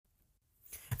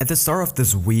At the start of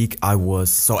this week,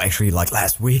 actually like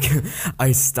last week,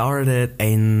 I started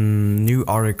a new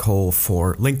article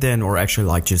for LinkedIn, or actually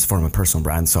like just for my personal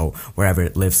brand. So wherever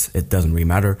it lives, it doesn't really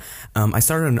matter. I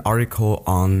started an article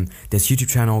on this YouTube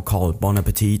channel called Bon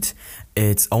Appetit.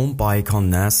 It's owned by Condé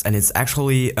Nast, and it's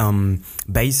actually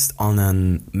based on a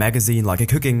magazine, like a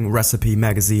cooking recipe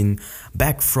magazine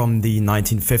back from the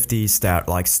 1950s that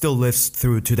like still lives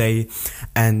through today.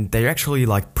 And they're actually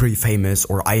like pretty famous,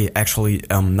 or I actually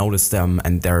noticed them,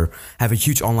 and they have a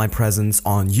huge online presence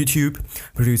on YouTube,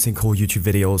 producing cool YouTube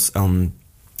videos.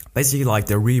 Basically like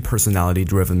they're really personality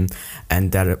driven,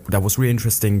 and that was really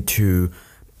interesting to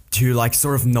like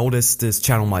sort of notice this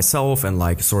channel myself and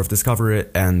like sort of discover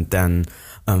it, and then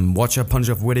watch a bunch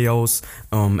of videos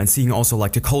and seeing also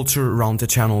like the culture around the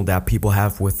channel that people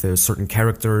have with the certain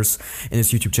characters in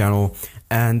this YouTube channel.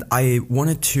 And I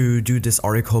wanted to do this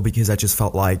article because I just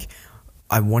felt like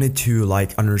I wanted to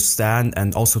like understand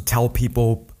and also tell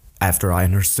people after I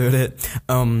understood it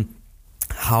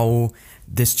how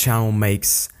this channel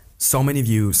makes so many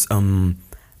views,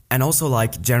 and also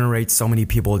like generate so many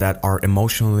people that are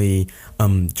emotionally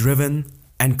driven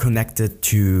and connected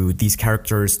to these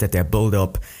characters that they build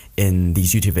up in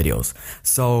these YouTube videos.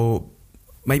 So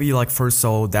maybe like first,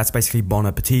 so that's basically Bon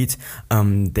Appetit.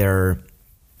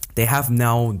 They have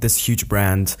now this huge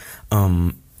brand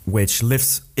which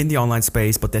lives in the online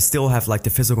space, but they still have like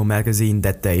the physical magazine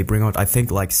that they bring out, I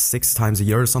think like 6 times a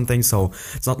year or something. So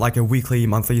it's not like a weekly,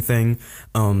 monthly thing.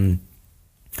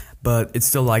 But it's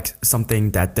still like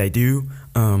something that they do,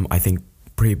 I think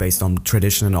pretty based on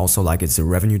tradition, and also like it's a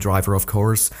revenue driver, of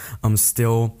course.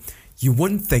 Still, you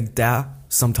wouldn't think that.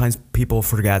 Sometimes people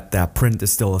forget that print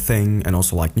is still a thing, and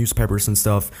also like newspapers and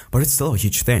stuff, but it's still a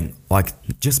huge thing. Like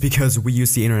just because we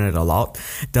use the internet a lot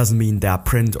doesn't mean that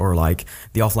print or like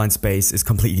the offline space is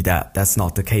completely dead. That's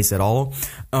not the case at all.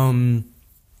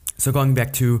 So going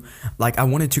back to like, I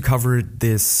wanted to cover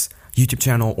this YouTube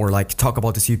channel, or like talk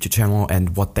about this YouTube channel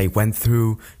and what they went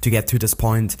through to get to this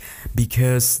point,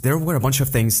 because there were a bunch of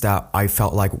things that I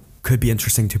felt like could be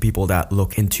interesting to people that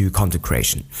look into content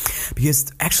creation.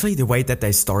 Because actually the way that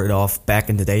they started off back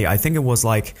in the day, I think it was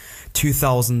like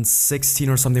 2016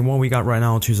 or something. What we got right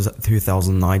now,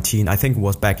 2019, I think it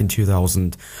was back in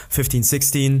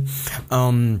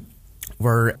 2015-16,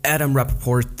 where Adam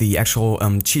Rappaport, the actual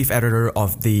chief editor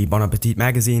of the Bon Appetit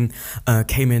magazine,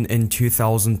 came in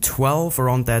 2012,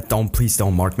 around that. Please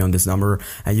don't mark me on this number,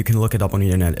 and you can look it up on the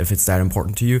internet if it's that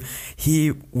important to you.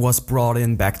 He was brought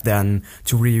in back then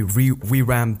to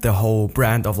revamp the whole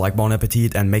brand of like Bon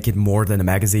Appetit and make it more than a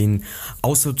magazine.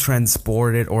 Also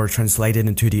transport it or translate it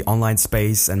into the online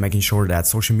space, and making sure that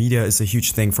social media is a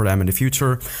huge thing for them in the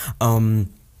future.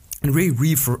 And really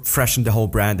refreshing the whole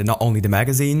brand, and not only the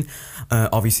magazine,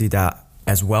 obviously that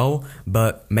as well,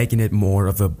 but making it more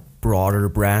of a broader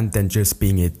brand than just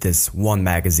being this one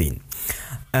magazine.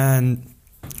 And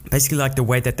basically like the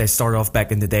way that they started off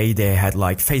back in the day, they had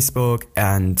like Facebook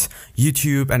and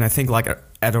YouTube, and I think like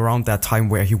at around that time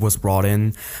where he was brought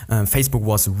in, Facebook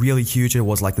was really huge. It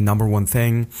was like the #1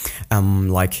 thing,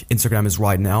 like Instagram is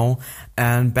right now.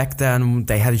 And back then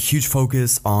they had a huge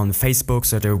focus on Facebook,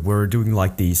 so they were doing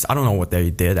like these, I don't know what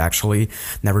they did actually,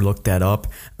 never looked that up,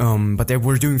 but they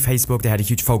were doing Facebook. They had a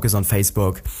huge focus on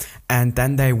Facebook, and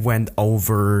then they went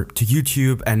over to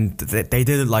YouTube, and they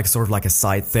did it like sort of like a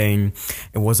side thing.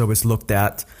 It was always looked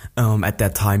at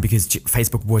that time, because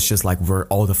Facebook was just like where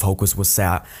all the focus was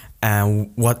set.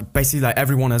 And what basically like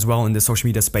everyone as well in the social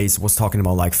media space was talking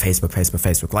about like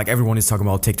Facebook. Like everyone is talking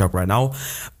about TikTok right now,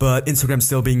 but Instagram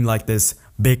still being like this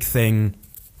big thing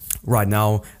right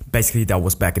now. Basically that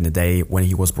was back in the day when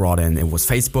he was brought in, it was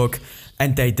Facebook,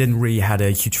 and they didn't really had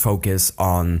a huge focus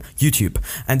on YouTube.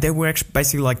 And they were actually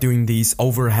basically like doing these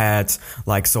overhead,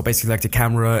 like, so basically like the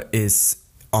camera is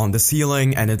on the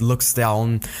ceiling and it looks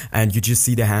down, and you just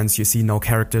see the hands, you see no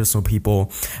characters, no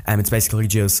people, and it's basically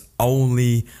just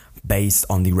only based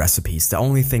on the recipes. The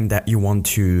only thing that you want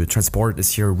to transport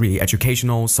is here really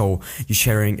educational, so you're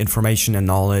sharing information and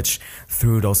knowledge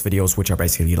through those videos, which are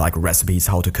basically like recipes,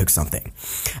 how to cook something.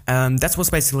 That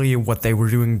was basically what they were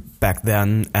doing back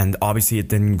then, and obviously it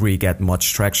didn't really get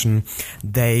much traction.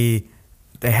 They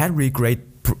had really great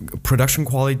production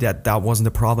quality, that wasn't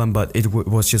the problem, but it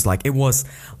was just like, it was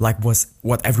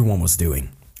what everyone was doing.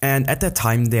 And at that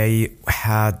time, they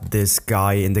had this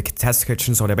guy in the test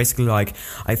kitchen. So they basically like,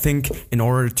 I think in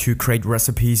order to create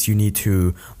recipes, you need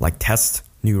to like test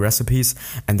new recipes.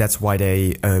 And that's why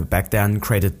they back then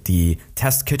created the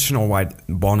test kitchen, or why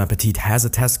Bon Appetit has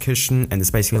a test kitchen. And it's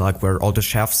basically like where all the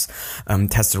chefs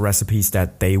test the recipes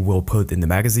that they will put in the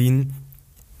magazine.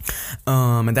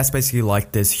 And that's basically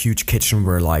like this huge kitchen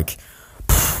where like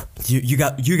you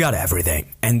got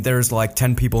everything, and there's like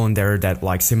 10 people in there that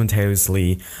like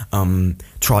simultaneously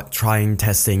trying,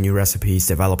 testing new recipes,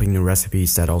 developing new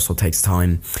recipes. That also takes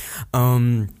time.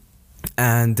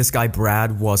 And this guy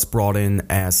Brad was brought in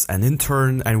as an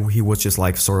intern, and he was just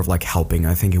like sort of like helping.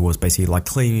 I think he was basically like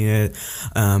cleaning it,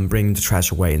 bringing the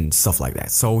trash away and stuff like that.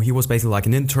 So he was basically like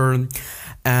an intern,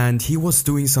 and he was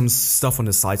doing some stuff on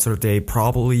the side. So they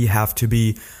probably have to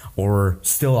be, or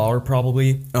still are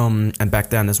probably, and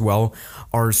back then as well,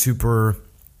 are super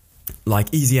like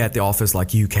easy at the office.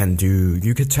 Like you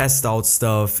could test out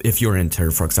stuff if you're an intern,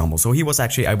 for example. So he was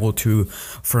actually able to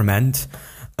ferment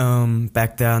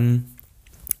back then.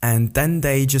 And then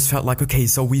they just felt like, okay,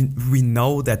 so we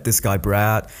know that this guy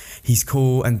Brad, he's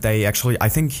cool, and they actually, I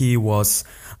think he was,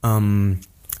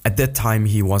 at that time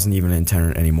he wasn't even an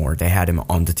intern anymore. They had him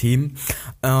on the team,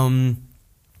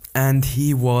 and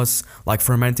he was like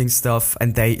fermenting stuff,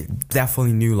 and they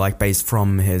definitely knew, like based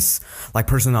from his like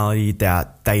personality,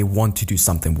 that they want to do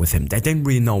something with him. They didn't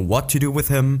really know what to do with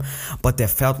him, but they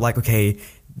felt like, okay,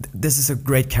 this is a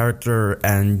great character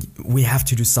and we have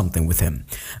to do something with him.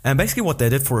 And basically what they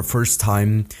did for the first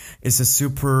time is a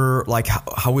super, like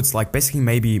how it's like basically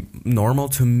maybe normal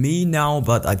to me now,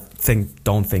 but I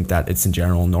don't think that it's in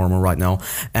general normal right now.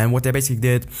 And what they basically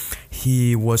did,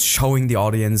 he was showing the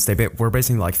audience, they were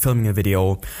basically like filming a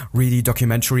video, really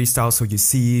documentary style. So you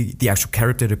see the actual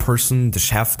character, the person, the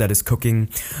chef that is cooking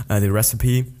the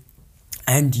recipe,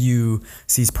 and you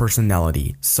see his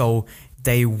personality. So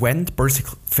they went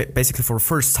basically for the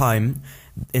first time,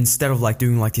 instead of like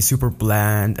doing like the super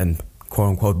bland and quote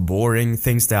unquote boring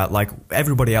things that like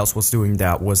everybody else was doing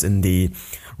that was in the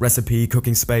recipe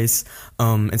cooking space,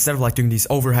 instead of like doing these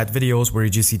overhead videos where you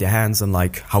just see the hands and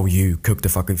like how you cook the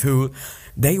fucking food,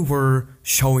 they were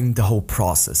showing the whole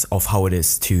process of how it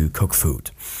is to cook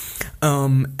food.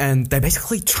 And they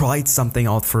basically tried something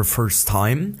out for the first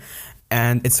time.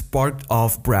 And it sparked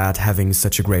off Brad having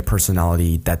such a great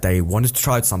personality that they wanted to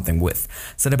try something with.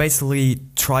 So they basically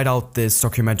tried out this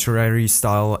documentary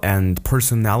style and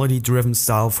personality driven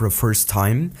style for the first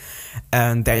time.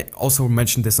 And they also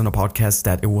mentioned this on a podcast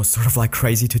that it was sort of like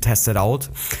crazy to test it out,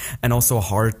 and also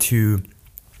hard to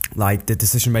like the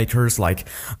decision makers like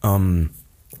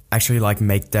actually like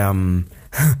make them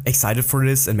excited for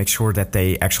this and make sure that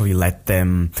they actually let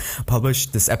them publish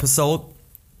this episode.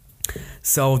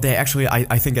 So they actually,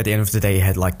 I think at the end of the day,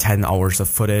 had like 10 hours of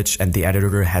footage, and the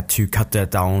editor had to cut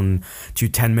that down to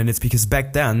 10 minutes because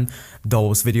back then,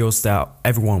 those videos that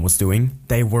everyone was doing,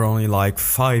 they were only like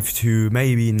 5 to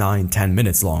maybe 9-10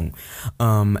 minutes long.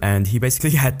 And he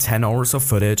basically had 10 hours of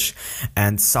footage,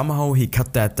 and somehow he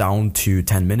cut that down to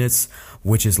 10 minutes,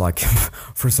 which is like,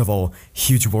 first of all,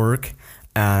 huge work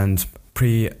and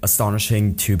pretty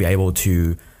astonishing to be able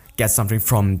to get something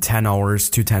from 10 hours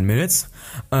to 10 minutes.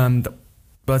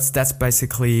 But that's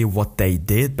basically what they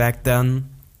did back then.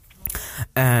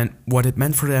 And what it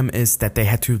meant for them is that they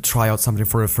had to try out something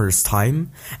for the first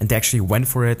time, and they actually went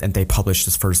for it and they published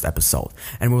this first episode.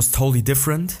 And it was totally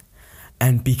different.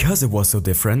 And because it was so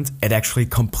different, it actually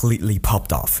completely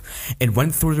popped off. It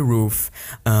went through the roof.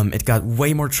 It got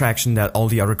way more traction than all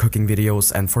the other cooking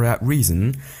videos. And for that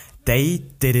reason, they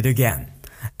did it again.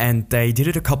 And they did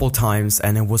it a couple times,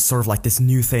 and it was sort of like this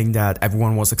new thing that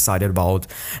everyone was excited about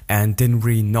and didn't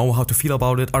really know how to feel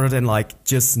about it, other than like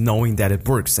just knowing that it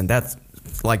works. And that's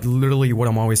like literally what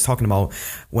I'm always talking about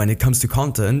when it comes to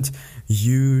content.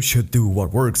 You should do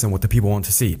what works and what the people want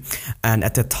to see. And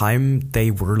at that time, they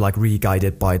were like really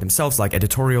guided by themselves, like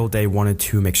editorial. They wanted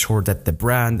to make sure that the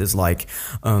brand is like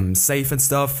safe and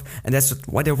stuff. And that's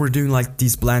why they were doing like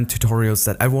these bland tutorials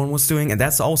that everyone was doing. And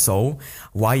that's also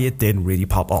why it didn't really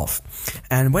pop off.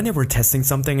 And when they were testing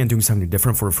something and doing something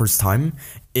different for the first time,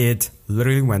 it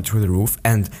literally went through the roof.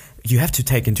 And you have to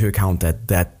take into account that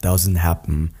that doesn't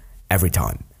happen every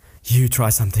time you try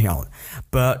something out,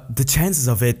 but the chances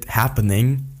of it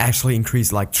happening actually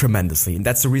increase like tremendously. And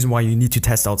that's the reason why you need to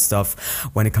test out stuff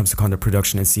when it comes to content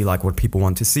production and see like what people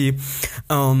want to see.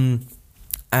 And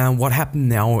what happened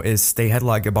now is they had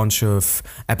like a bunch of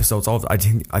episodes of, I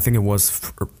think it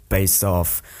was based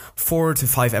off 4 to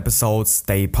 5 episodes.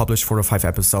 They published 4 to 5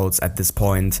 episodes at this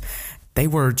point. They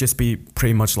were just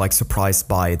pretty much like surprised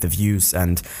by the views,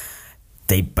 and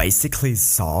they basically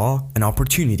saw an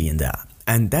opportunity in that.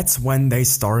 And that's when they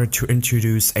started to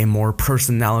introduce a more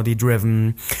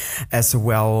personality-driven as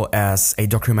well as a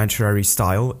documentary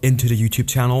style into the YouTube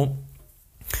channel,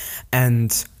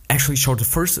 and actually showed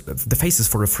the faces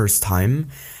for the first time.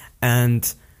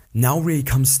 And now really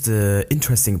comes the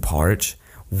interesting part,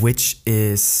 which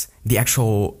is the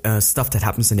actual stuff that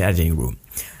happens in the editing room.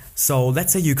 So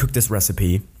let's say you cook this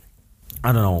recipe,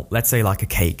 I don't know, let's say like a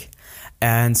cake.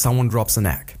 and someone drops an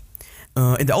egg.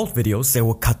 In the old videos, they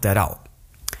will cut that out.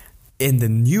 In the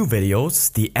new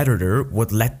videos, the editor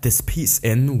would let this piece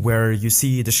in where you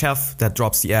see the chef that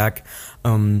drops the egg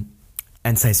and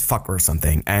says fuck or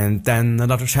something. And then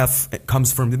another chef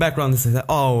comes from the background and says,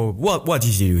 oh, what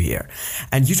did you do here?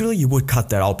 And usually you would cut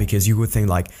that out because you would think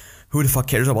like, who the fuck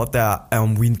cares about that?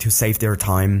 We need to save their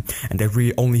time and they're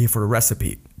really only here for the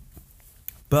recipe.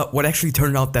 But what actually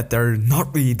turned out that they're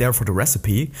not really there for the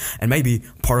recipe, and maybe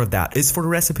part of that is for the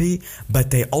recipe, but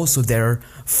they're also there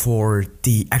for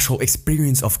the actual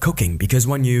experience of cooking. Because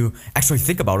when you actually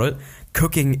think about it,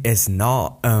 cooking is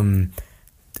not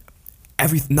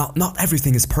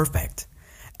everything is perfect.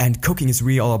 And cooking is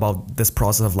really all about this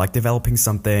process of like developing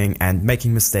something and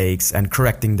making mistakes and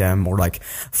correcting them or like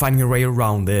finding a way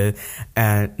around it.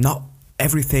 And not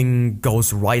everything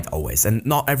goes right always, and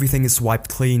not everything is wiped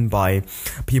clean by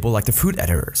people like the food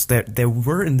editors. There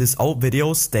were in these old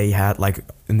videos, they had like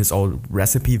in these old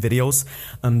recipe videos,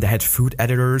 they had food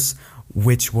editors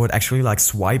which would actually like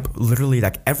swipe literally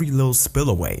like every little spill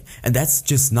away, and that's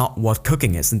just not what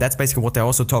cooking is. And that's basically what they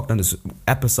also talked on this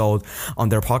episode on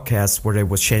their podcast, where they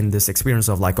was sharing this experience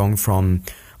of like going from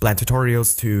bland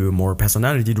tutorials to more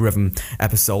personality driven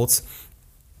episodes.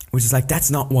 Which is like, that's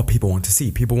not what people want to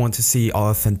see. People want to see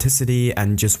authenticity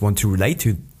and just want to relate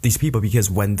to these people,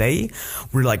 because when they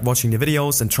were like watching the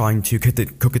videos and trying to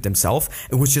cook it themselves,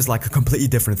 it was just like a completely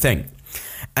different thing.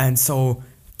 And so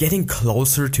getting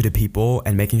closer to the people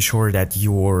and making sure that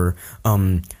you're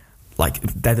like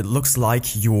that it looks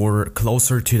like you're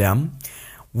closer to them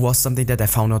was something that I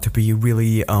found out to be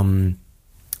really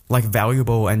like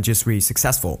valuable and just really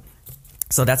successful.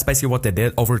 So that's basically what they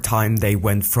did. Over time, they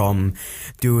went from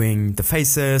doing the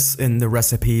faces in the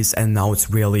recipes, and now it's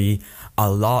really a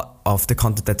lot of the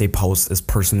content that they post is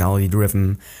personality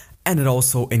driven, and it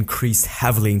also increased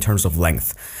heavily in terms of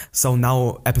length. So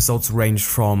now episodes range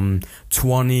from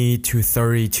 20 to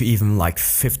 30 to even like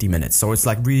 50 minutes. So it's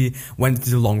like really went into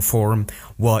the long form,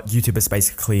 what YouTube is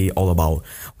basically all about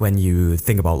when you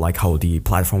think about like how the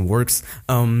platform works.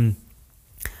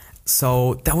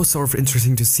 So that was sort of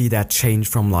interesting to see that change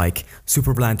from like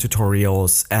super bland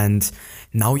tutorials, and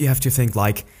now you have to think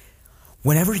like,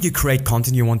 whenever you create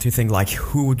content, you want to think like,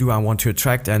 who do I want to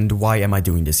attract and why am I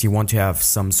doing this? You want to have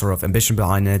some sort of ambition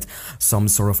behind it, some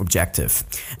sort of objective.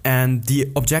 And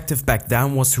the objective back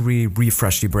then was to really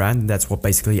refresh the brand. And that's what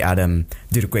basically Adam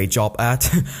did a great job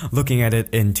at. Looking at it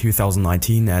in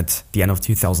 2019, at the end of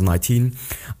 2019,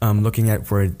 looking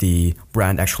at where the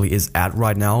brand actually is at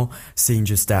right now, seeing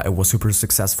just that it was super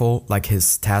successful, like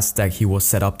his task that he was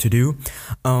set up to do.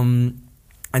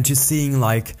 And just seeing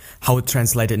like how it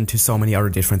translated into so many other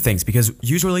different things. Because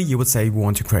usually you would say we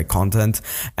want to create content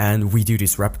and we do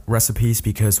these recipes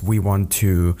because we want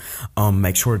to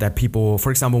make sure that people,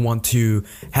 for example, want to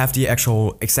have the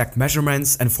actual exact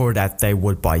measurements, and for that they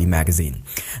would buy a magazine.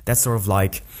 That's sort of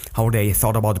like how they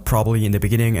thought about it probably in the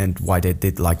beginning, and why they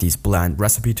did like these bland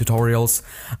recipe tutorials.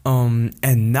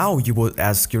 And now you would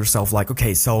ask yourself like,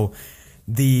 okay, so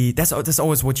that's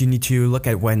always what you need to look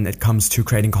at when it comes to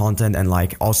creating content, and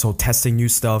like also testing new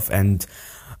stuff and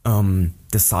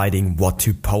deciding what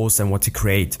to post and what to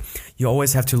create. You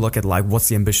always have to look at like, what's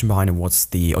the ambition behind it, what's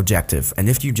the objective. And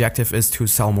if the objective is to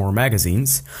sell more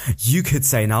magazines, you could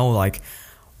say now like,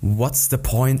 what's the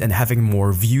point in having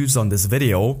more views on this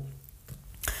video?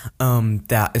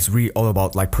 That is really all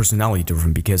about like personality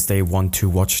driven, because they want to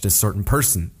watch this certain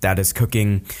person that is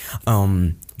cooking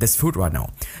this food right now.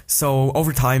 So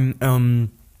over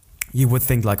time, you would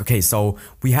think like, okay, so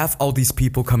we have all these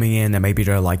people coming in, and maybe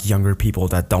they're like younger people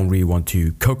that don't really want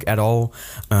to cook at all,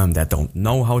 that don't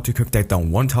know how to cook, that don't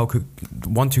want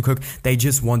to cook. They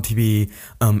just want to be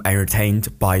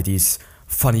entertained by these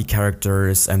funny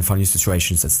characters and funny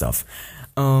situations and stuff.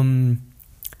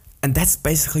 And that's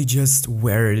basically just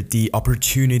where the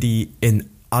opportunity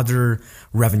in other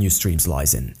revenue streams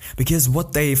lies in. Because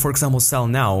what they, for example, sell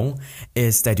now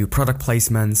is they do product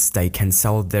placements, they can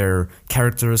sell their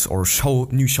characters or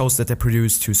new shows that they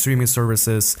produce to streaming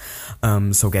services,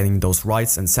 so getting those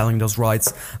rights and selling those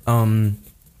rights. And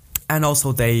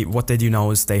also what they do now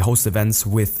is they host events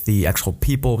with the actual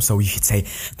people, so you could say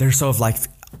they're sort of like,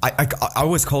 I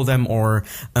always call them or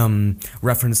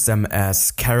reference them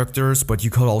as characters, but you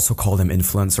could also call them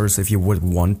influencers if you would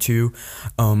want to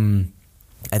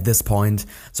at this point.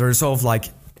 So they're sort of like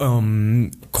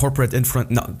corporate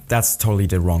influence. No, that's totally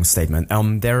the wrong statement.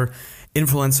 They're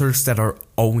influencers that are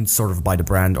owned sort of by the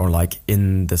brand or like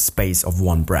in the space of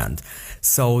one brand.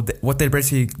 So what they're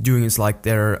basically doing is like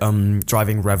they're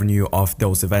driving revenue of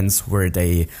those events where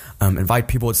they invite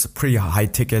people. It's a pretty high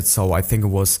ticket, so I think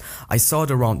I saw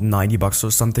it around $90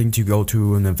 or something to go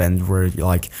to an event where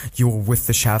like you're with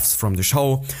the chefs from the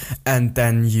show, and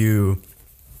then you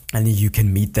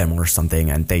can meet them or something,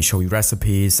 and they show you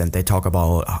recipes and they talk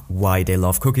about why they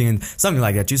love cooking and something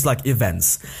like that, just like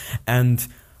events. And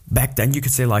back then you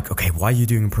could say like, okay, why are you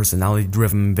doing personality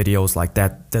driven videos like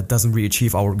that? That doesn't really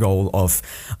achieve our goal of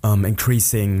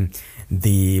increasing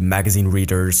the magazine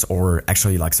readers or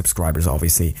actually like subscribers,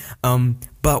 obviously.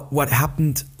 But what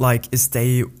happened like is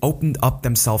they opened up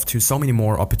themselves to so many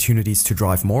more opportunities to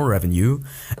drive more revenue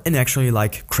and actually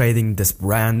like creating this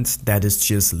brand that is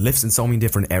just lives in so many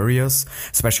different areas,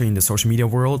 especially in the social media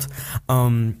world.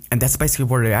 And that's basically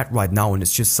where they're at right now. And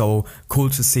it's just so cool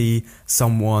to see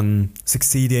someone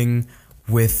succeeding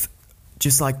with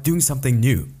just like doing something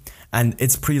new. And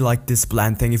it's pretty like this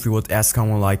bland thing. If you would ask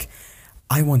someone like,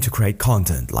 I want to create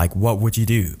content, like what would you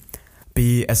do?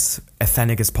 Be as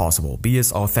authentic as possible. Be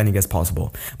as authentic as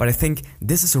possible. But I think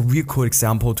this is a real cool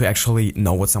example to actually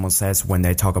know what someone says when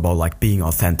they talk about like being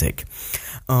authentic.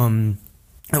 And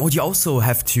what you also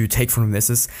have to take from this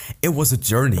is it was a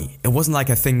journey. It wasn't like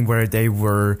a thing where they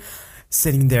were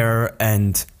sitting there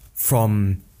and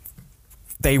from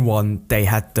day one they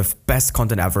had the best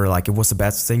content ever, like it was the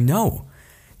best thing. No.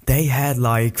 They had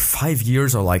like 5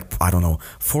 years or like, I don't know,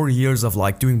 4 years of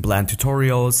like doing bland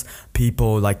tutorials.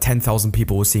 People, like 10,000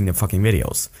 people were seeing the fucking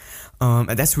videos. And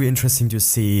that's really interesting to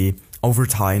see over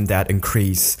time that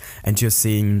increase and just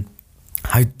seeing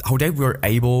how they were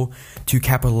able to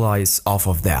capitalize off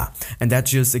of that. And that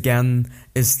just, again,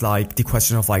 is like the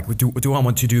question of like, do I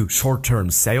want to do short-term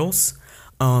sales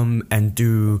and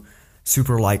do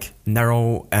super like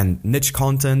narrow and niche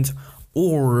content?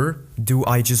 Or do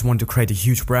I just want to create a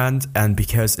huge brand, and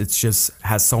because it just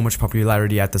has so much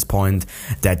popularity at this point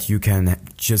that you can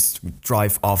just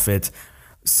drive off it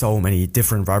so many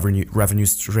different revenue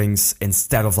strings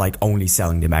instead of like only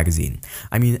selling the magazine.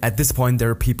 I mean, at this point there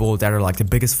are people that are like the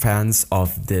biggest fans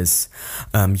of this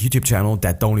YouTube channel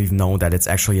that don't even know that it's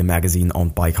actually a magazine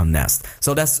owned by Condé Nast.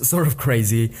 So that's sort of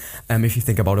crazy if you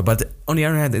think about it. But on the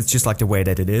other hand, it's just like the way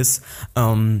that it is.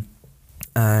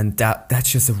 And that's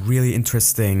just a really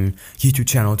interesting YouTube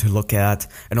channel to look at,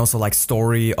 and also like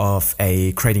story of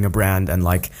creating a brand and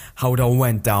like how it all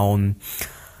went down.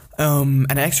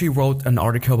 And I actually wrote an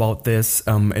article about this.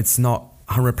 It's not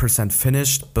 100%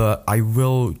 finished, but I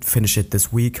will finish it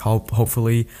this week,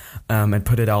 hopefully, and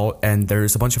put it out. And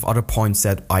there's a bunch of other points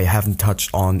that I haven't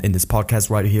touched on in this podcast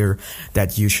right here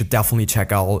that you should definitely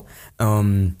check out.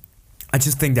 I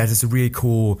just think that is a really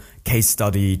cool case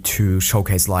study to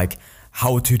showcase like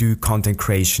how to do content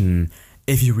creation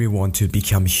if you really want to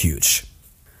become huge.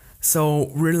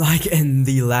 So we're like in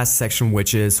the last section,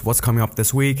 which is what's coming up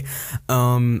this week.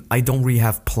 I don't really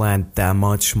have planned that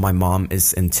much. My mom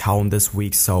is in town this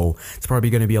week, so it's probably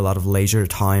going to be a lot of leisure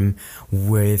time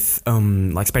with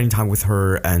like spending time with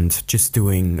her and just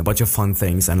doing a bunch of fun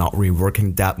things and not really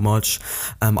working that much.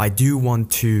 I do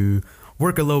want to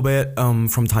work a little bit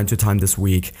from time to time this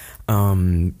week.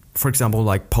 For example,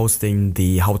 like posting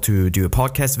the how to do a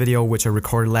podcast video, which I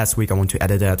recorded last week. I want to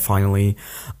edit that finally.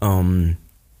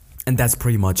 And that's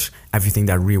pretty much everything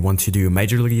that I really want to do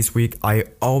majorly this week. I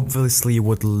obviously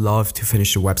would love to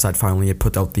finish the website finally and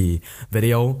put out the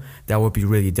video. That would be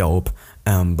really dope.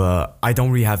 But I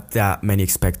don't really have that many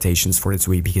expectations for this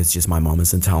week because just my mom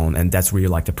is in town, and that's really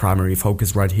like the primary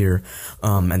focus right here.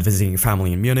 And visiting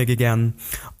family in Munich again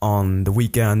on the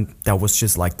weekend. That was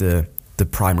just like the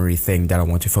primary thing that I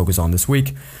want to focus on this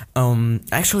week. I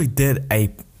actually did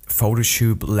a photo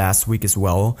shoot last week as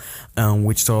well,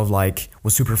 which sort of like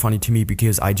was super funny to me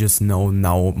because I just know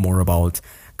now more about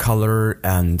color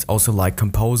and also like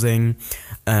composing,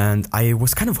 and I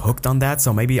was kind of hooked on that.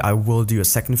 So maybe I will do a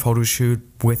second photo shoot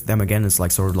with them again. It's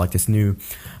like sort of like this new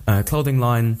clothing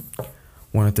line,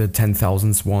 one of the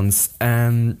 10,000th ones,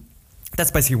 and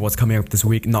that's basically what's coming up this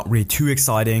week. Not really too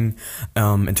exciting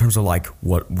in terms of like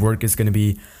what work is going to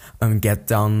be get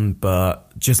done,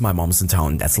 but just my mom's in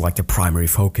town. That's like the primary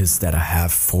focus that I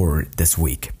have for this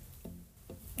week.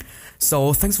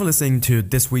 So thanks for listening to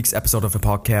this week's episode of the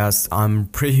podcast. I'm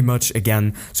pretty much,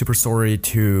 again, super sorry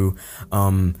to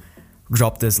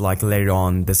drop this like later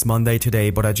on this Monday today,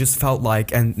 but I just felt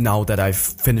like, and now that I've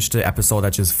finished the episode,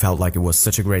 I just felt like it was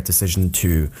such a great decision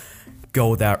to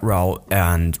go that route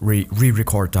and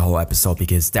re-record the whole episode,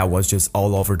 because that was just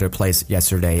all over the place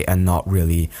yesterday and not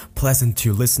really pleasant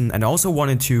to listen. And I also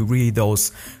wanted to read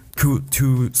those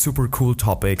two super cool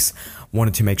topics.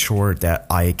 wanted to make sure that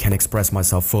I can express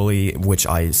myself fully, which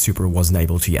I super wasn't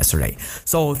able to yesterday.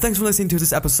 So thanks for listening to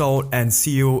this episode, and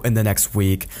see you in the next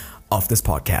week of this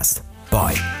podcast.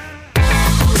 Bye.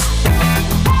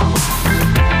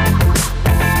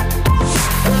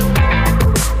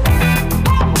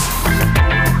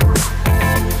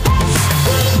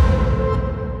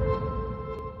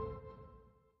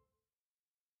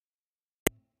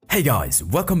 Hey guys,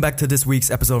 welcome back to this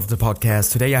week's episode of the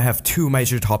podcast. Today I have two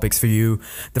major topics for you.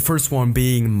 The first one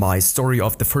being my story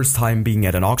of the first time being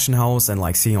at an auction house and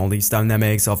like seeing all these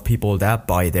dynamics of people that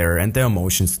buy there and the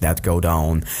emotions that go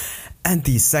down. And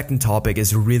the second topic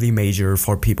is really major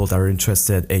for people that are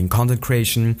interested in content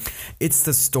creation. It's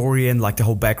the story and like the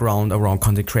whole background around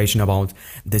content creation about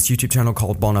this YouTube channel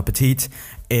called Bon Appetit.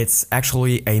 It's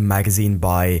actually a magazine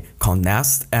by Condé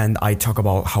Nast, and I talk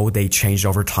about how they changed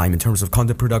over time in terms of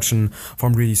content production,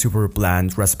 from really super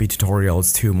bland recipe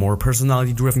tutorials to more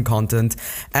personality driven content,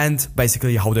 and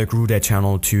basically how they grew their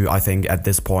channel to, I think at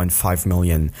this point, 5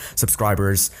 million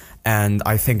subscribers. And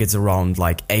I think it's around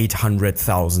like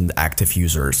 800,000 active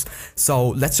users. So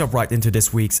let's jump right into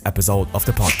this week's episode of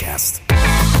the podcast.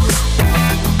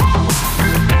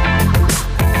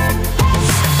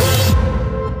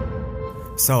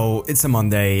 So it's a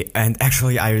Monday, and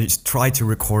actually I tried to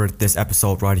record this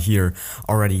episode right here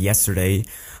already yesterday.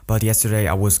 But yesterday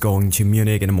I was going to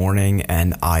Munich in the morning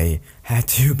and I had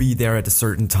to be there at a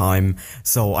certain time.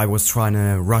 So I was trying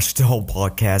to rush the whole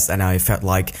podcast, and I felt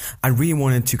like I really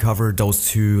wanted to cover those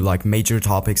two like major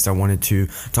topics I wanted to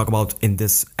talk about in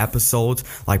this episode,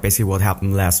 like basically what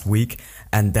happened last week.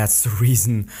 And that's the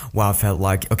reason why I felt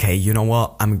like, okay, you know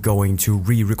what? I'm going to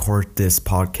re-record this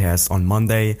podcast on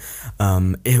Monday.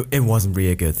 It wasn't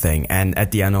really a good thing. And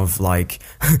at the end of like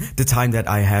the time that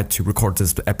I had to record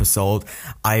this episode,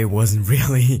 I wasn't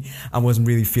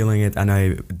really feeling it, and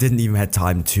I didn't even have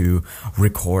time to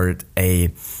record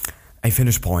a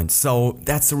finish point. So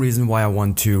that's the reason why I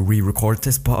want to re-record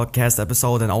this podcast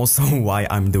episode, and also why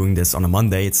I'm doing this on a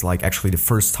Monday. It's like actually the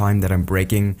first time that I'm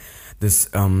breaking this,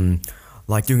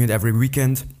 like doing it every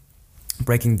weekend,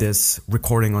 breaking this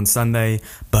recording on Sunday.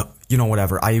 But you know,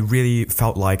 whatever, I really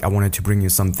felt like I wanted to bring you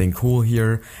something cool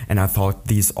here, and I thought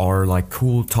these are like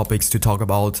cool topics to talk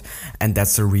about, and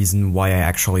that's the reason why I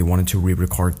actually wanted to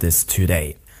re-record this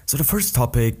today. So the first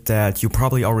topic that you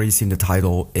probably already seen the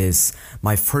title is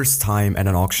my first time at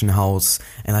an auction house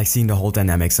and like seeing the whole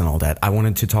dynamics and all that. I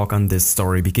wanted to talk on this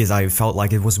story because I felt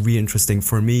like it was really interesting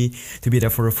for me to be there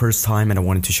for the first time, and I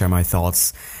wanted to share my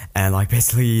thoughts and like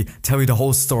basically tell you the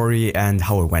whole story and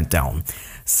how it went down.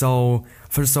 So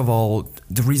first of all,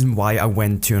 the reason why I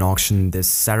went to an auction this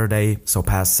Saturday, so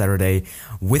past Saturday,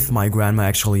 with my grandma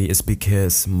actually, is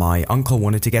because my uncle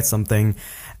wanted to get something.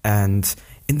 And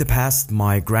in the past,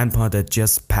 my grandpa that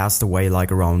just passed away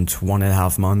like around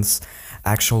 1.5 months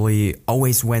actually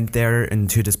always went there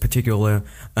into this particular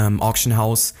auction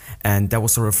house, and that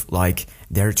was sort of like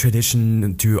their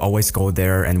tradition to always go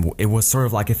there, and it was sort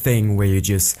of like a thing where you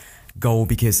just go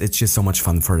because it's just so much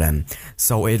fun for them.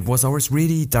 So it was always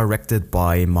really directed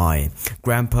by my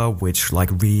grandpa, which like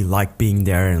really liked being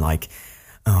there and like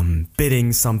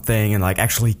bidding something and like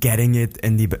actually getting it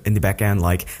in the back end.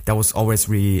 Like that was always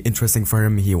really interesting for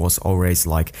him. He was always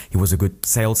like, he was a good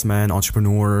salesman,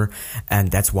 entrepreneur,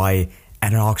 and that's why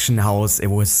at an auction house it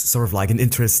was sort of like an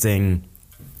interesting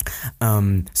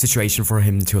situation for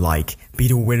him to like be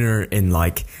the winner in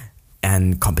like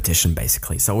and competition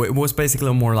basically. So it was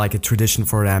basically more like a tradition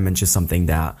for them and just something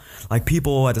that like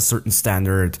people at a certain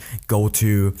standard go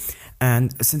to.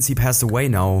 And since he passed away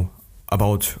now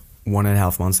about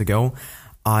 1.5 months ago,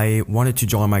 I wanted to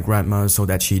join my grandma so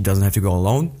that she doesn't have to go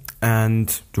alone. And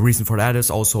the reason for that is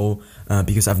also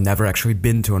because I've never actually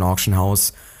been to an auction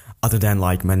house other than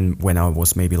like when I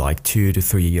was maybe like 2 to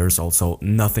 3 years old. So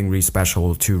nothing really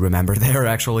special to remember there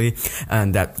actually.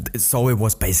 And so it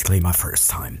was basically my first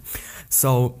time.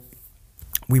 So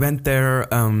we went there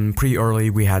pretty early.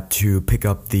 We had to pick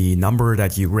up the number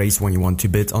that you raise when you want to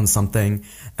bid on something,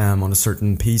 on a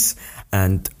certain piece.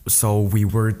 And so we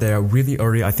were there really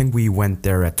early. I think we went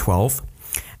there at 12.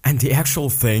 And the actual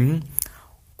thing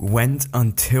went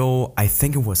until I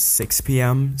think it was 6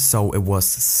 p.m. So it was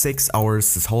 6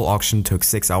 hours. This whole auction took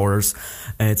 6 hours.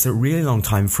 And it's a really long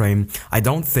time frame. I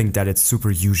don't think that it's super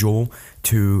usual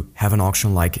to have an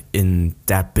auction like in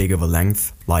that big of a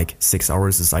length. Like 6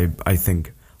 hours is, I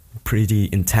think, pretty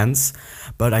intense.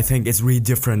 But I think it's really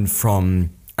different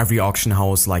from every auction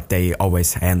house. Like they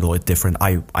always handle it different.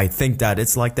 I think that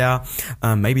it's like that.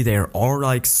 Maybe they're all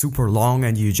like super long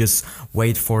and you just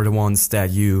wait for the ones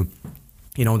that you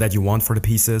know that you want for the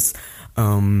pieces.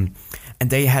 and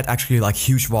they had actually like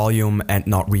huge volume and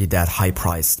not really that high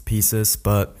priced pieces,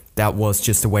 but that was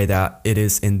just the way that it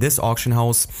is in this auction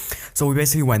house. So we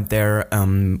basically went there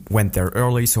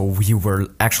early, so we were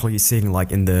actually sitting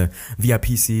like in the VIP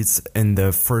seats in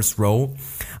the first row.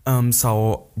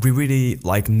 So we really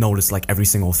like noticed like every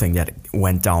single thing that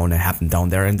went down and happened down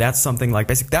there, and that's something like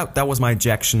basically that was my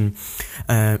objection.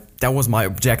 That was my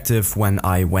objective when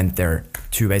I went there,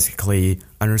 to basically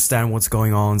understand what's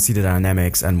going on, see the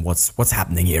dynamics, and what's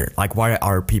happening here. Like, why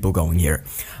are people going here?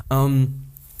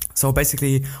 So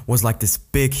basically was like this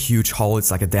big huge hall. It's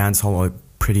like a dance hall, a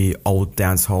pretty old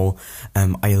dance hall.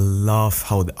 I love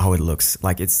how it looks.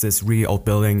 Like, it's this really old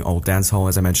building, old dance hall,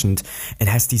 as I mentioned. It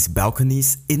has these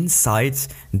balconies inside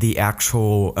the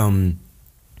actual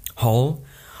hall,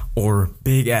 or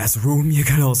big ass room, you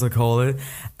can also call it.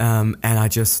 And I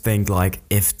just think like,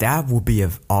 if that would be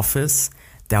an office,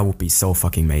 that would be so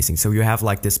fucking amazing. So you have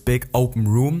like this big open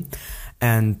room,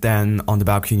 and then on the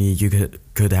balcony you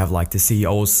could have like the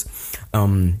CEO's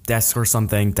desk or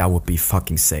something. That would be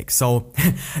fucking sick. So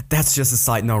that's just a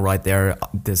side note right there.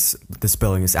 This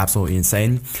building is absolutely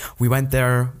insane. We went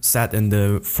there, sat in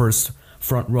the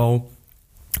front row,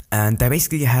 and they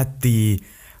basically had the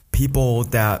people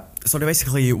so they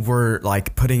basically were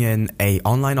like putting in a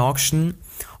online auction,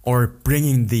 or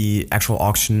bringing the actual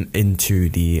auction into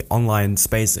the online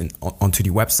space and onto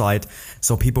the website,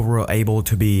 so people were able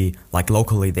to be like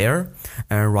locally there,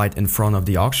 right in front of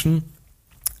the auction,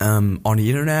 on the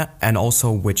internet, and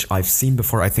also, which I've seen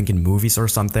before, I think in movies or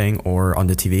something, or on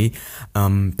the TV,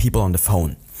 people on the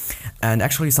phone. And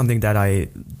actually something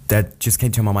that just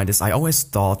came to my mind is, I always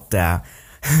thought that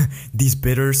these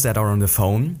bidders that are on the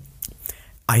phone,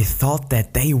 I thought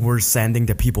that they were sending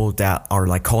the people that are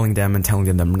like calling them and telling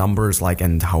them the numbers, like,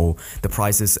 and how the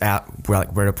price is at,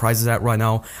 where the price is at right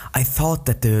now. I thought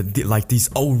that the like these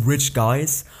old rich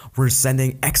guys were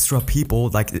sending extra people,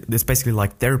 like it's basically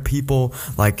like their people,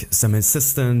 like some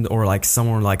assistant or like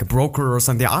someone like a broker or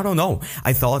something. I don't know.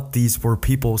 I thought these were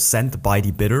people sent by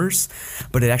the bidders,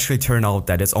 but it actually turned out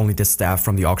that it's only the staff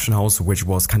from the auction house, which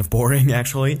was kind of boring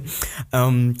actually,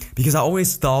 because I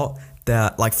always thought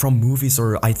that, like, from movies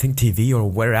or I think TV or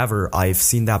wherever I've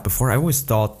seen that before, I always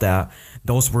thought that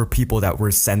those were people that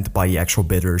were sent by the actual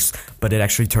bidders, but it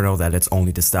actually turned out that it's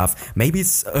only the staff. Maybe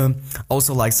it's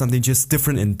also like something just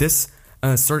different in this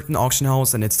certain auction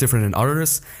house, and it's different in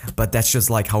others, but that's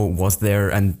just like how it was there,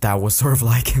 and that was sort of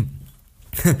like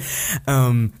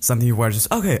something where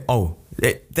just, okay,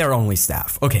 they're only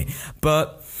staff, okay.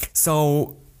 But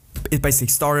so it basically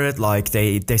started like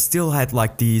they still had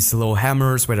like these little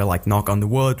hammers where they like knock on the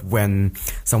wood when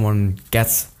someone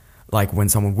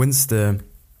wins the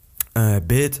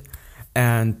bid,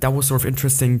 and that was sort of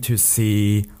interesting to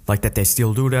see, like, that they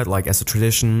still do that, like, as a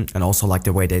tradition, and also like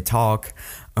the way they talk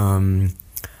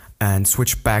and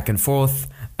switch back and forth.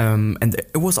 And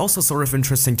it was also sort of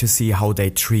interesting to see how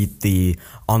they treat the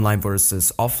online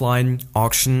versus offline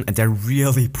auction, and they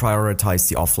really prioritize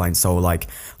the offline. So like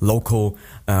local,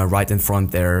 right in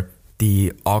front there,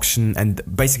 the auction, and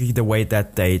basically the way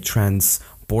that they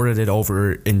transported it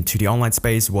over into the online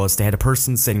space was they had a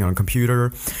person sitting on a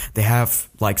computer. They have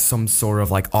like some sort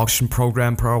of like auction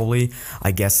program, probably.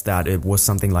 I guess that it was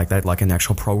something like that, like an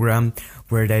actual program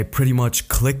where they pretty much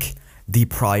click the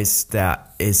price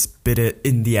that is bidded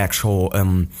in the actual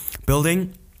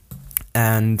building,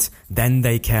 and then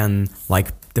they can, like,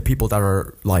 the people that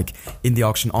are like in the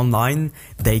auction online,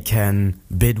 they can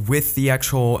bid with the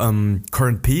actual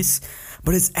current piece,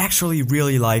 but it's actually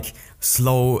really like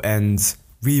slow and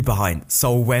really behind.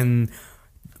 So when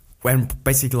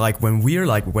basically like when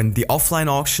the offline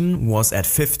auction was at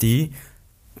 50,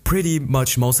 pretty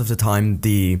much most of the time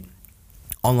the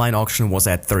online auction was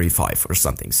at 35 or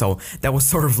something. So that was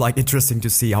sort of like interesting to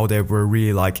see how they were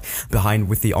really like behind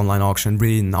with the online auction,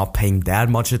 really not paying that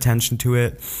much attention to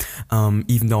it.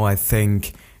 Even though I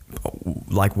think,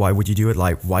 like, why would you do it?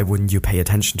 Like, why wouldn't you pay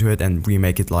attention to it and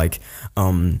remake it like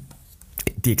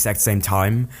the exact same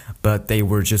time? But they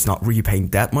were just not really paying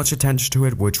that much attention to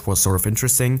it, which was sort of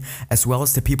interesting, as well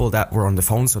as the people that were on the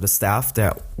phone. So the staff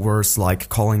that was like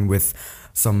calling with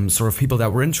some sort of people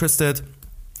that were interested,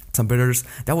 some bidders.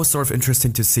 That was sort of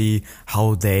interesting to see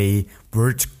how they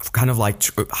were kind of like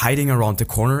hiding around the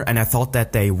corner, and I thought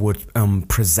that they would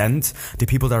present the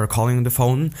people that are calling on the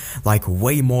phone like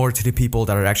way more to the people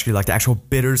that are actually like the actual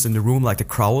bidders in the room, like the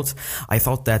crowd. I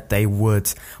thought that they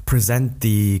would present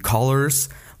the callers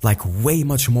like way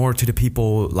much more to the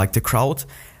people, like the crowd,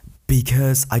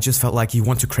 because I just felt like you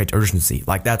want to create urgency.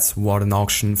 Like that's what an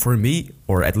auction for me,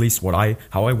 or at least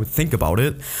how I would think about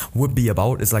it, would be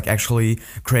about, is like actually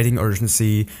creating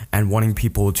urgency and wanting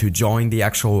people to join the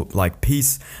actual like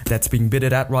piece that's being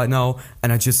bidded at right now.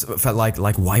 And I just felt like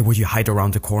why would you hide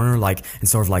around the corner like and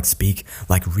sort of like speak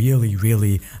like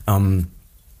really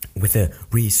with a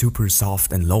really super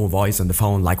soft and low voice on the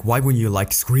phone? Like why wouldn't you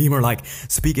like scream or like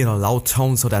speak in a loud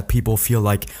tone so that people feel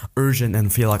like urgent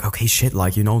and feel like, okay, shit,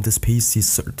 like, you know, this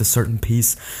certain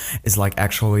piece is like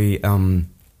actually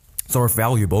sort of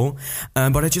valuable.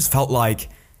 But I just felt like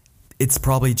it's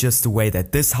probably just the way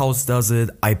that this house does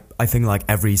it. I think like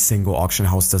every single auction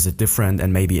house does it different,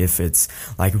 and maybe if it's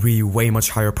like really way much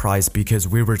higher price, because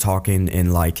we were talking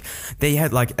in like, they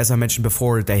had like, as I mentioned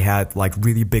before, they had like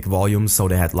really big volumes, so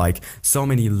they had like so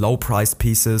many low priced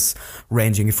pieces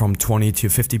ranging from 20 to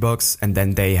 50 bucks, and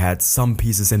then they had some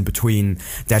pieces in between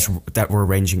that were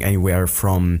ranging anywhere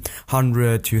from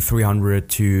 100 to 300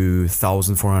 to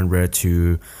 1,400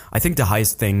 to, I think the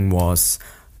highest thing was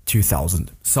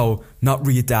 2,000. So not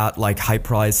really that like high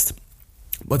priced,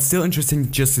 but still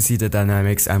interesting just to see the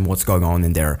dynamics and what's going on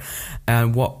in there.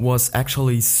 And what was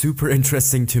actually super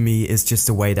interesting to me is just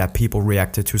the way that people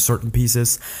reacted to certain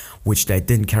pieces, which they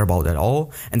didn't care about at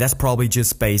all. And that's probably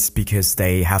just based because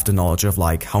they have the knowledge of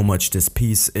like how much this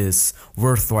piece is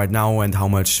worth right now and how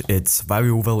much its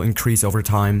value will increase over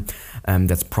time.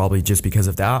 That's probably just because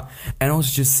of that. And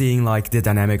also just seeing like the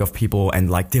dynamic of people and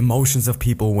like the emotions of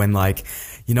people when like,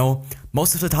 you know,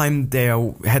 most of the time they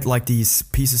had like these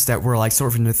pieces that were like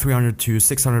sort of in the 300 to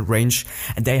 600 range,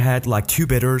 and they had like two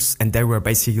bidders, and they were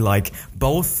basically like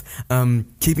both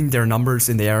keeping their numbers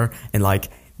in the air, and like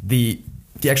the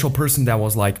actual person that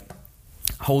was like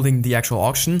holding the actual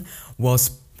auction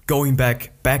was going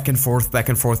back and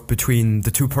forth between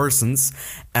the two persons,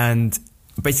 and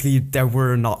basically they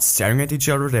were not staring at each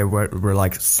other. They were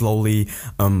like slowly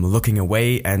looking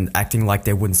away and acting like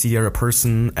they wouldn't see the other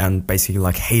person, and basically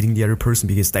like hating the other person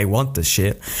because they want this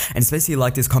shit. And it's basically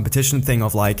like this competition thing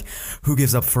of like who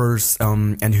gives up first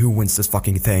and who wins this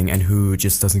fucking thing and who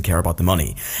just doesn't care about the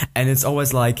money. And it's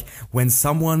always like when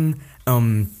someone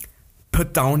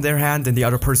put down their hand and the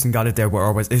other person got it, they were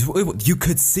always, you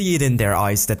could see it in their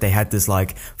eyes that they had this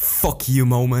like fuck you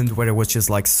moment where they was just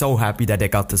like so happy that they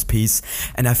got this piece.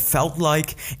 And I felt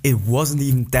like it wasn't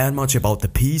even that much about the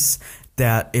piece,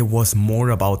 that it was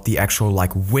more about the actual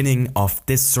like winning of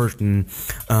this certain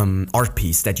art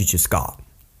piece that you just got.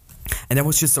 And that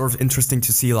was just sort of interesting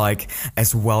to see, like,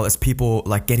 as well as people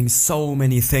like getting so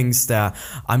many things that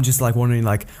I'm just like wondering,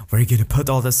 like, where are you gonna put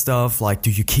all this stuff? Like,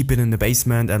 do you keep it in the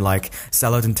basement and like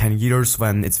sell it in 10 years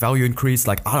when its value increased?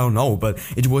 Like, I don't know, but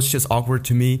it was just awkward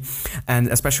to me. And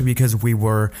especially because we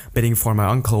were bidding for my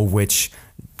uncle, which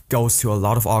goes to a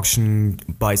lot of auction,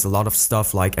 buys a lot of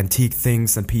stuff like antique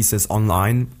things and pieces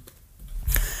online.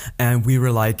 And we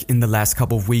were like in the last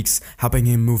couple of weeks helping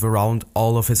him move around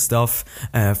all of his stuff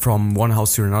from one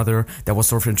house to another. That was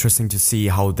sort of interesting to see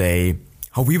how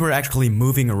we were actually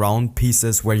moving around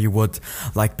pieces where you would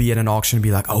like be at an auction and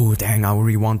be like, oh dang, I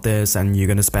really want this, and you're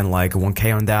gonna spend like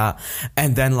 1K on that,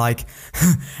 and then like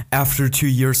after 2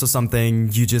 years or something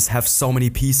you just have so many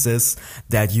pieces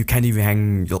that you can't even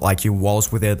hang like your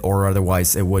walls with it, or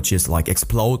otherwise it would just like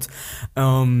explode.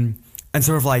 And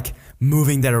sort of like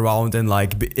moving that around and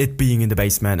like it being in the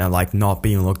basement and like not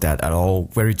being looked at all,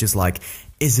 where it's just like,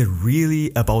 is it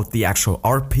really about the actual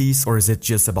art piece, or is it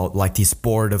just about like the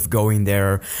sport of going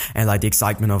there and like the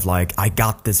excitement of like, I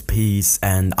got this piece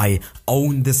and I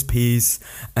own this piece,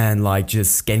 and like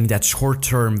just getting that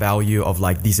short-term value of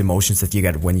like these emotions that you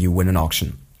get when you win an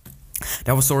auction.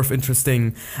 That was sort of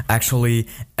interesting actually.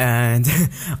 And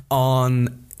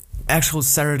on actual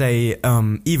Saturday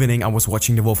evening I was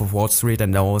watching The Wolf of Wall Street,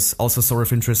 and that was also sort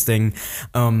of interesting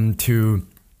to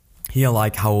hear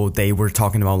like how they were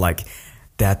talking about like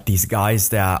that these guys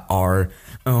that are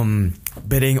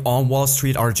bidding on Wall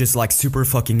Street are just like super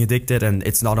fucking addicted, and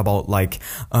it's not about like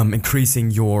increasing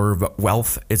your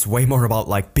wealth. It's way more about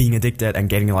like being addicted and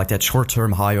getting like that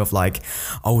short-term high of like,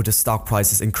 oh, the stock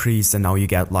prices increased and now you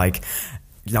get like,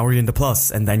 now you're in the plus,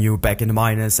 and then you're back in the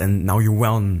minus, and now you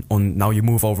won on, now you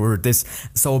move over this.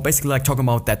 So basically like talking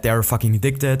about that they're fucking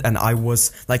addicted, and I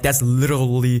was like, that's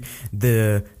literally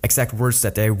the exact words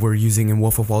that they were using in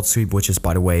Wolf of Wall Street, which is,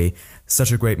 by the way,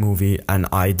 such a great movie. And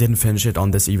I didn't finish it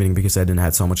on this evening because I didn't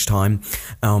have so much time.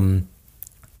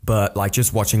 But like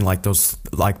just watching like those,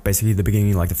 like basically the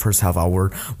beginning, like the first half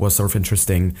hour was sort of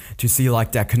interesting to see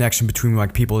like that connection between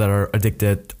like people that are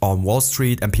addicted on Wall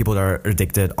Street and people that are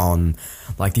addicted on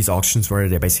like these auctions where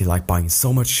they're basically like buying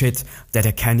so much shit that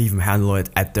they can't even handle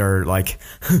it at their like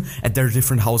at their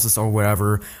different houses or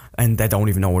wherever. and they don't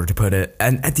even know where to put it.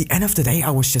 And at the end of the day, I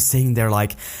was just sitting there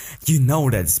like,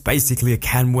 that it's basically a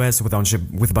canvas with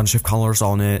a bunch of colors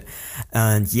on it.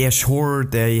 And yeah, sure,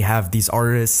 they have these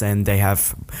artists and they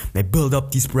build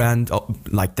up this brand,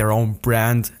 like their own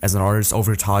brand as an artist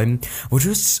over time, which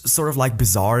was sort of like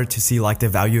bizarre to see like the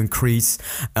value increase,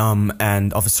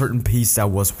 and of a certain piece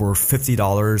that was worth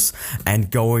 $50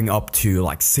 and going up to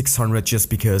like 600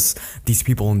 just because these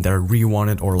people in there really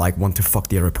want it or like want to fuck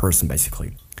the other person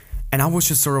basically. And I was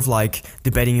just sort of like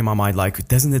debating in my mind, like,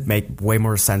 doesn't it make way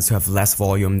more sense to have less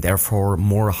volume, therefore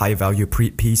more high value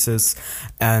pieces,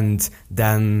 and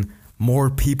then more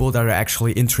people that are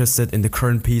actually interested in the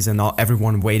current piece and not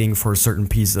everyone waiting for a certain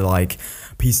piece, like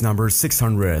piece number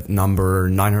 600, number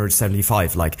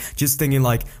 975. Like, just thinking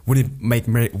like, would it make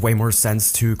way more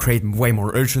sense to create way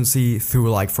more urgency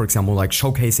through like, for example, like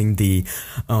showcasing the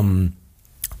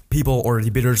people or the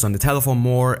bidders on the telephone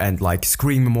more and like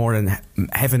screaming more and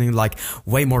having it like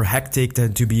way more hectic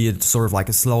than to be sort of like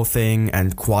a slow thing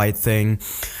and quiet thing,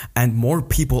 and more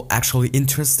people actually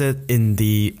interested in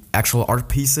the actual art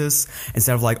pieces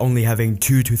instead of like only having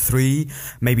 2 to 3,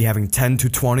 maybe having 10 to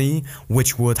 20,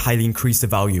 which would highly increase the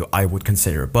value, I would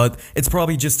consider. But it's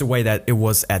probably just the way that it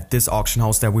was at this auction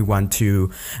house that we went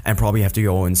to, and probably have to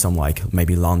go in some like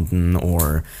maybe London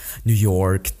or New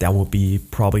York. That would be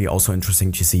probably also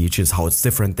interesting to see just how it's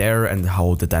different there and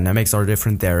how the dynamics are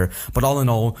different there. But all in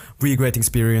all, really great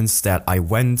experience that I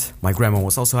went. My grandma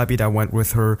was also happy that I went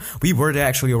with her. We were there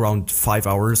actually around 5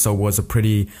 hours, so it was a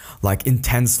pretty like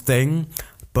intense thing,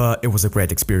 but it was a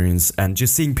great experience. And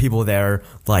just seeing people there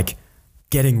like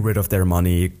getting rid of their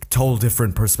money, total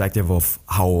different perspective of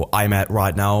how I'm at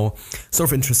right now. Sort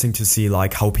of interesting to see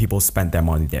like how people spend their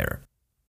money there.